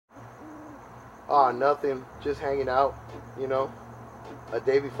Oh, nothing. Just hanging out, you know. A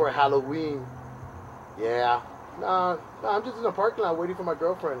day before Halloween. Yeah. Nah, I'm just in the parking lot waiting for my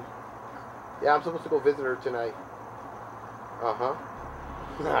girlfriend. Yeah, I'm supposed to go visit her tonight. Uh-huh.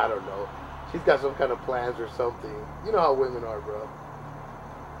 I don't know. She's got some kind of plans or something. You know how women are, bro.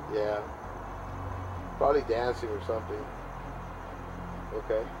 Yeah. Probably dancing or something.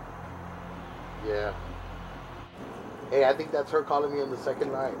 Okay. Yeah. Hey, I think that's her calling me on the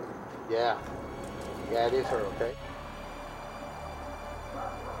second line. Yeah. Yeah, it is her, okay?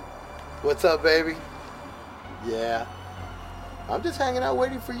 What's up, baby? Yeah. I'm just hanging out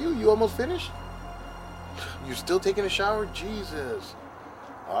waiting for you. You almost finished? You still taking a shower? Jesus.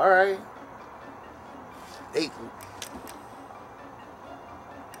 All right. Hey.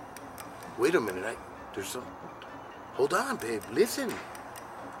 Wait a minute. There's some... Hold on, babe. Listen.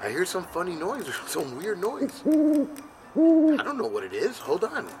 I hear some funny noise or some weird noise. I don't know what it is. Hold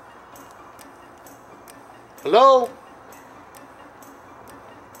on. Hello?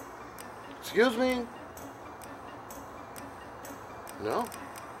 Excuse me? No?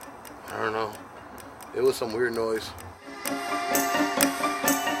 I don't know. It was some weird noise.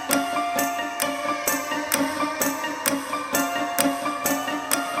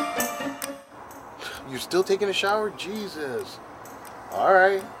 You still taking a shower? Jesus. All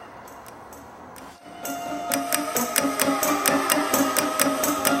right.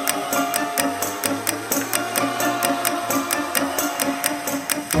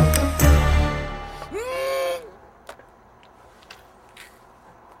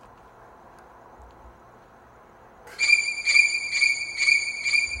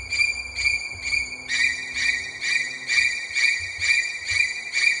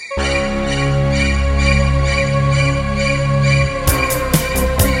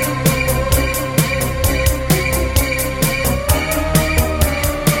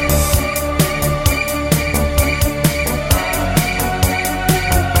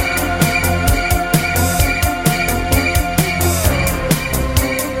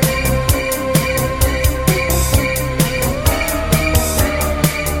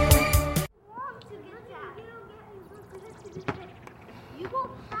 You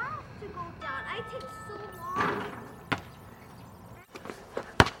don't have to go down. I take so long.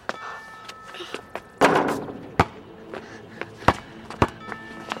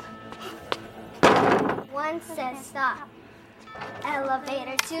 One says stop.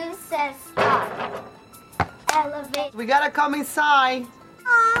 Elevator. Two says stop. Elevator. We gotta come inside.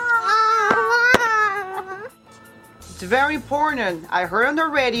 It's very important. I heard on the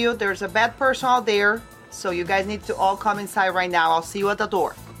radio there's a bad person out there, so you guys need to all come inside right now. I'll see you at the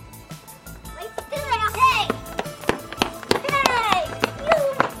door. Let's do it. Hey! Hey! You!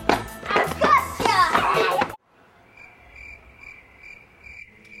 I gotcha!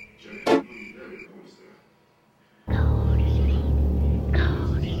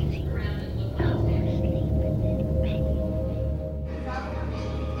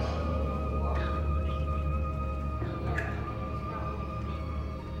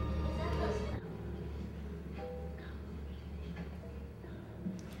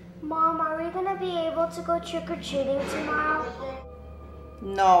 Mom, are we gonna be able to go trick-or-treating tomorrow?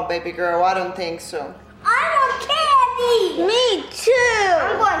 No, baby girl, I don't think so. I want candy! Me too!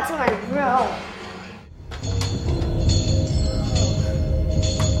 I'm going to my room.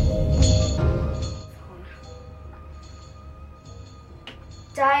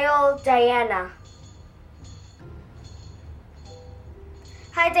 Dial Diana.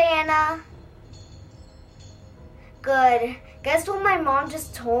 Hi, Diana. Good. Guess what my mom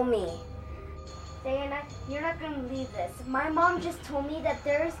just told me? Diana, you're not gonna believe this. My mom just told me that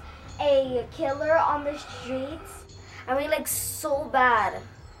there's a killer on the streets. I mean, like, so bad.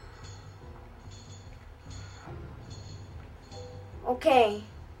 Okay.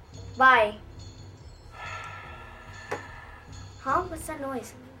 Bye. Huh? What's that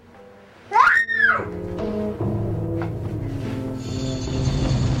noise? Ah!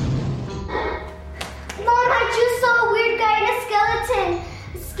 Mom, I just saw a weird guy in a skeleton.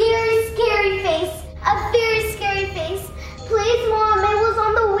 Scary face. A very scary face. Please, Mom, it was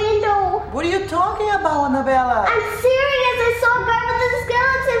on the window. What are you talking about, Annabella? I'm serious. I saw a guy with a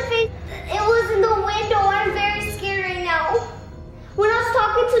skeleton face. It was in the window. I'm very scared right now. When I was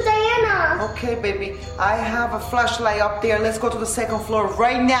talking to Diana. Okay, baby. I have a flashlight up there. Let's go to the second floor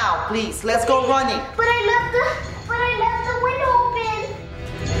right now, please. Let's go running. But I left the window open.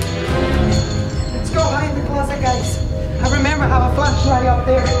 Let's go hide in the closet, guys. I remember I have a flashlight up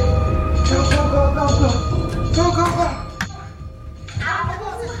there. Go.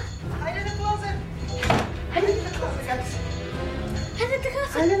 Hide in the closet, guys. Hide in the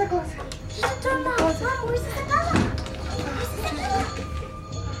closet. Hide in the closet. Shut the door, Mom. Mom, where's Isabella?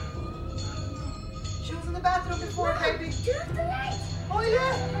 She was in the bathroom before, baby. Turn off the light. Oh,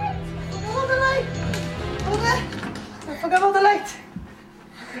 yeah. Hold the light. Hold it. I forgot about the light.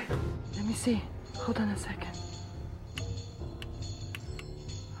 Okay. Let me see. Hold on a second.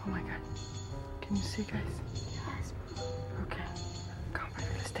 Oh my God. Can you see, guys? Yes. Okay. Come back.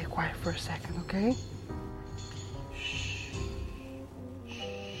 Let's stay quiet for a second, okay?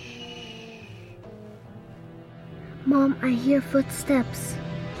 Mom, I hear footsteps.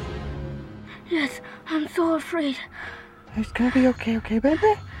 Yes, I'm so afraid. It's gonna be okay,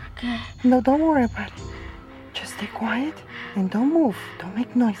 baby? Okay. No, don't worry about it. Just stay quiet and don't move. Don't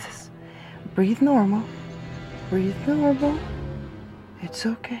make noises. Breathe normal. Breathe normal. It's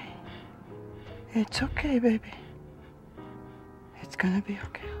okay. It's okay, baby. It's gonna be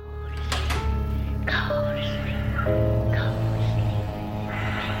okay. Go to sleep. Go to sleep.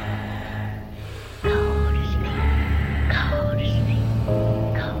 Go to sleep. Go to sleep.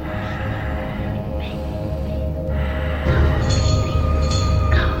 Go to sleep. Go to sleep.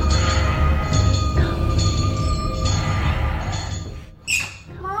 Go to sleep.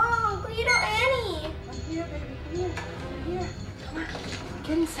 Mom, little Annie. I'm here, baby. Come here. I'm here. Come on.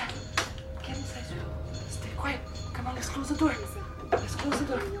 Get inside. Get inside. Stay quiet. Come on, let's close the door. Let's close the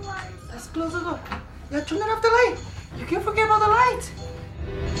door. Let's close the door. Yeah, turn it off the light. You can't forget about the light.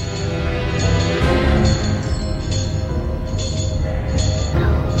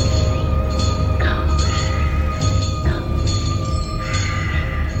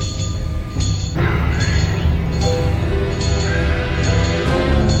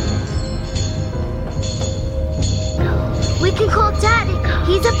 We can call Dad.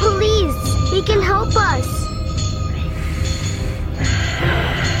 He's a police. He can help us.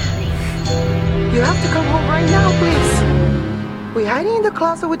 You have to come home right now, please. We're hiding in the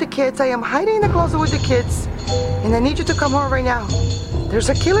closet with the kids. I am hiding in the closet with the kids. And I need you to come home right now. There's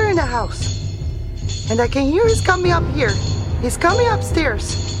a killer in the house. And I can hear he's coming up here. He's coming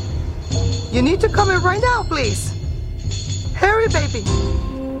upstairs. You need to come in right now, please. Hurry, baby.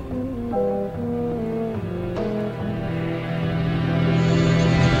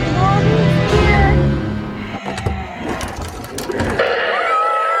 Mommy's here.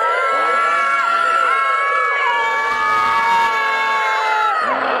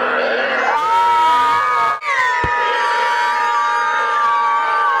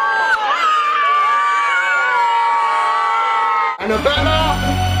 Annabella!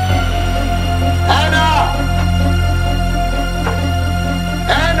 Anna!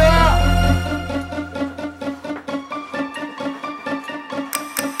 Anna!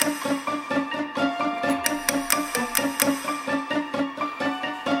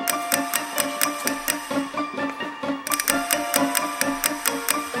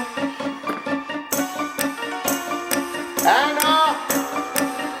 Anna!